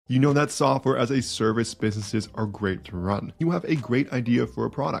You know that software as a service businesses are great to run. You have a great idea for a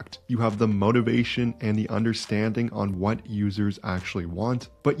product. You have the motivation and the understanding on what users actually want,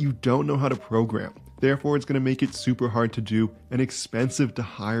 but you don't know how to program. Therefore, it's going to make it super hard to do and expensive to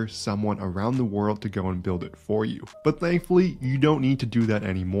hire someone around the world to go and build it for you. But thankfully, you don't need to do that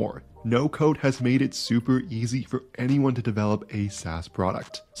anymore. No code has made it super easy for anyone to develop a SaaS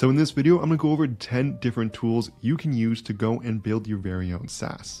product. So in this video, I'm going to go over 10 different tools you can use to go and build your very own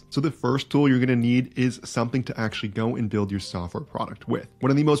SaaS. So the first tool you're going to need is something to actually go and build your software product with.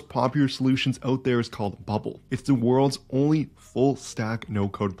 One of the most popular solutions out there is called Bubble. It's the world's only full stack no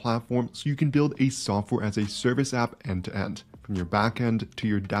code platform, so you can build a software as a service app end to end. From your backend to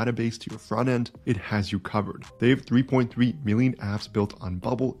your database to your front end, it has you covered. They have 3.3 million apps built on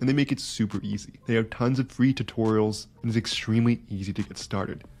Bubble, and they make it super easy. They have tons of free tutorials, and it's extremely easy to get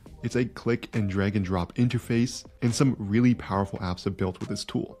started. It's a click and drag and drop interface, and some really powerful apps are built with this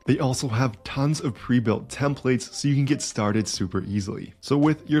tool. They also have tons of pre-built templates so you can get started super easily. So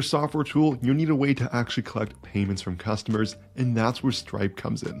with your software tool, you'll need a way to actually collect payments from customers, and that's where Stripe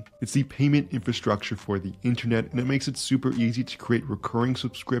comes in. It's the payment infrastructure for the internet, and it makes it super easy to create recurring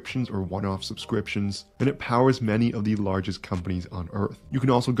subscriptions or one-off subscriptions, and it powers many of the largest companies on earth. You can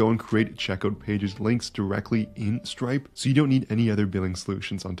also go and create checkout pages links directly in Stripe, so you don't need any other billing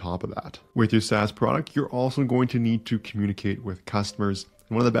solutions on top of that. With your SaaS product, you're also going to need to communicate with customers.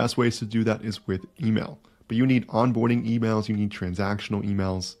 And one of the best ways to do that is with email. But you need onboarding emails, you need transactional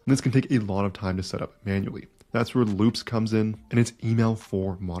emails, and this can take a lot of time to set up manually. That's where Loops comes in, and it's email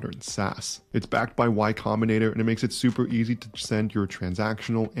for modern SaaS. It's backed by Y Combinator, and it makes it super easy to send your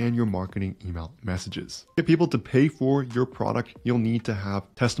transactional and your marketing email messages. To get people to pay for your product, you'll need to have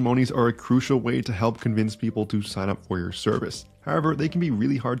testimonies are a crucial way to help convince people to sign up for your service. However, they can be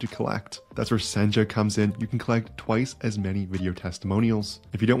really hard to collect. That's where Sanja comes in. You can collect twice as many video testimonials.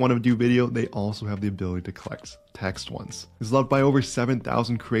 If you don't want to do video, they also have the ability to collect text ones. It's loved by over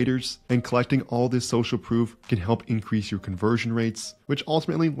 7,000 creators, and collecting all this social proof can help increase your conversion rates, which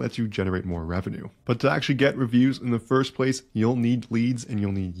ultimately lets you generate more revenue. But to actually get reviews in the first place, you'll need leads and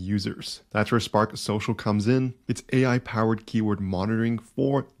you'll need users. That's where Spark Social comes in. It's AI-powered keyword monitoring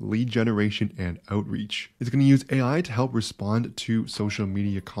for lead generation and outreach. It's going to use AI to help respond to social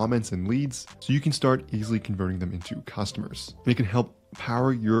media comments and leads, so you can start easily converting them into customers. And it can help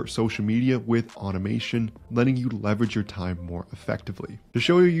power your social media with automation, letting you leverage your time more effectively. To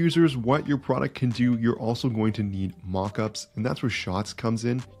show your users what your product can do, you're also going to need mockups, and that's where Shots comes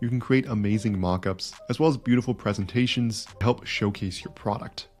in. You can create amazing mockups as well as beautiful presentations to help showcase your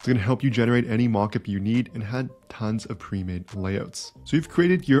product. It's going to help you generate any mockup you need and had tons of pre-made layouts. So you've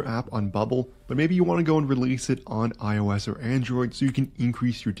created your app on Bubble, but maybe you want to go and release it on iOS or Android so you can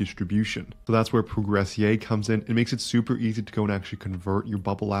increase your distribution. So that's where Progressier comes in. It makes it super easy to go and actually convert your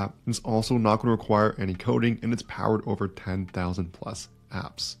Bubble app. It's also not going to require any coding, and it's powered over 10,000 plus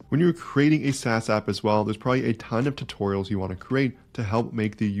apps. When you're creating a SaaS app as well, there's probably a ton of tutorials you want to create to help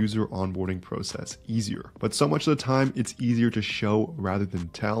make the user onboarding process easier. But so much of the time, it's easier to show rather than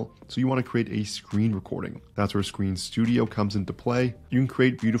tell. So you want to create a screen recording. That's where Screen Studio comes into play. You can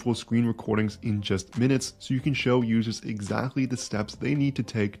create beautiful screen recordings in just minutes, so you can show users exactly the steps they need to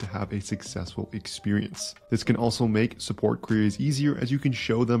take to have a successful experience. This can also make support queries easier, as you can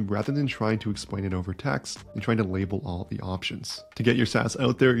show them rather than trying to explain it over text and trying to label all the options. To get your SaaS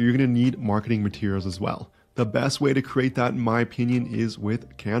out there, you're going to need marketing materials as well. The best way to create that, in my opinion, is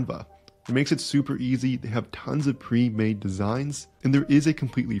with Canva. It makes it super easy. They have tons of pre-made designs, and there is a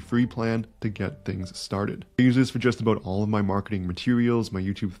completely free plan to get things started. I use this for just about all of my marketing materials, my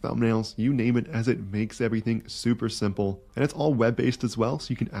YouTube thumbnails, you name it, as it makes everything super simple, and it's all web-based as well, so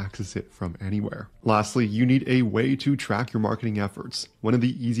you can access it from anywhere. Lastly, you need a way to track your marketing efforts. One of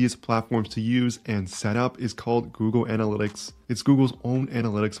the easiest platforms to use and set up is called Google Analytics. It's Google's own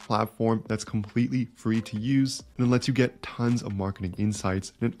analytics platform that's completely free to use, and it lets you get tons of marketing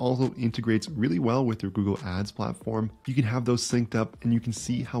insights, and it also integrates really well with your Google Ads platform. You can have those synced up, and you can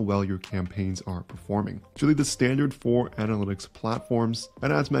see how well your campaigns are performing. It's really the standard for analytics platforms,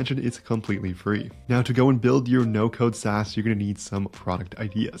 and as mentioned, it's completely free. Now, to go and build your no-code SaaS, you're going to need some product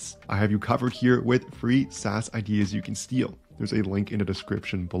ideas. I have you covered here with free SaaS ideas you can steal. There's a link in the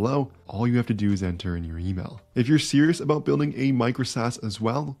description below. All you have to do is enter in your email. If you're serious about building a Micro SaaS as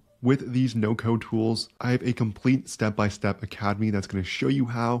well, with these no-code tools, I have a complete step-by-step academy that's going to show you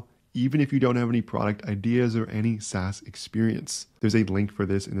how even if you don't have any product ideas or any SaaS experience. There's a link for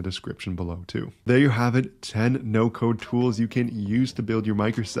this in the description below too. There you have it, 10 no-code tools you can use to build your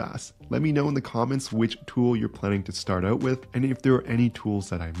Micro SaaS. Let me know in the comments which tool you're planning to start out with and if there are any tools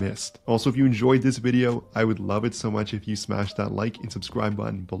that I missed. Also, if you enjoyed this video, I would love it so much if you smash that like and subscribe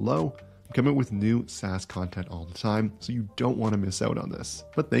button below. I'm coming with new SaaS content all the time, so you don't want to miss out on this.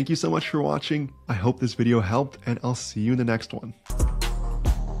 But thank you so much for watching. I hope this video helped, and I'll see you in the next one.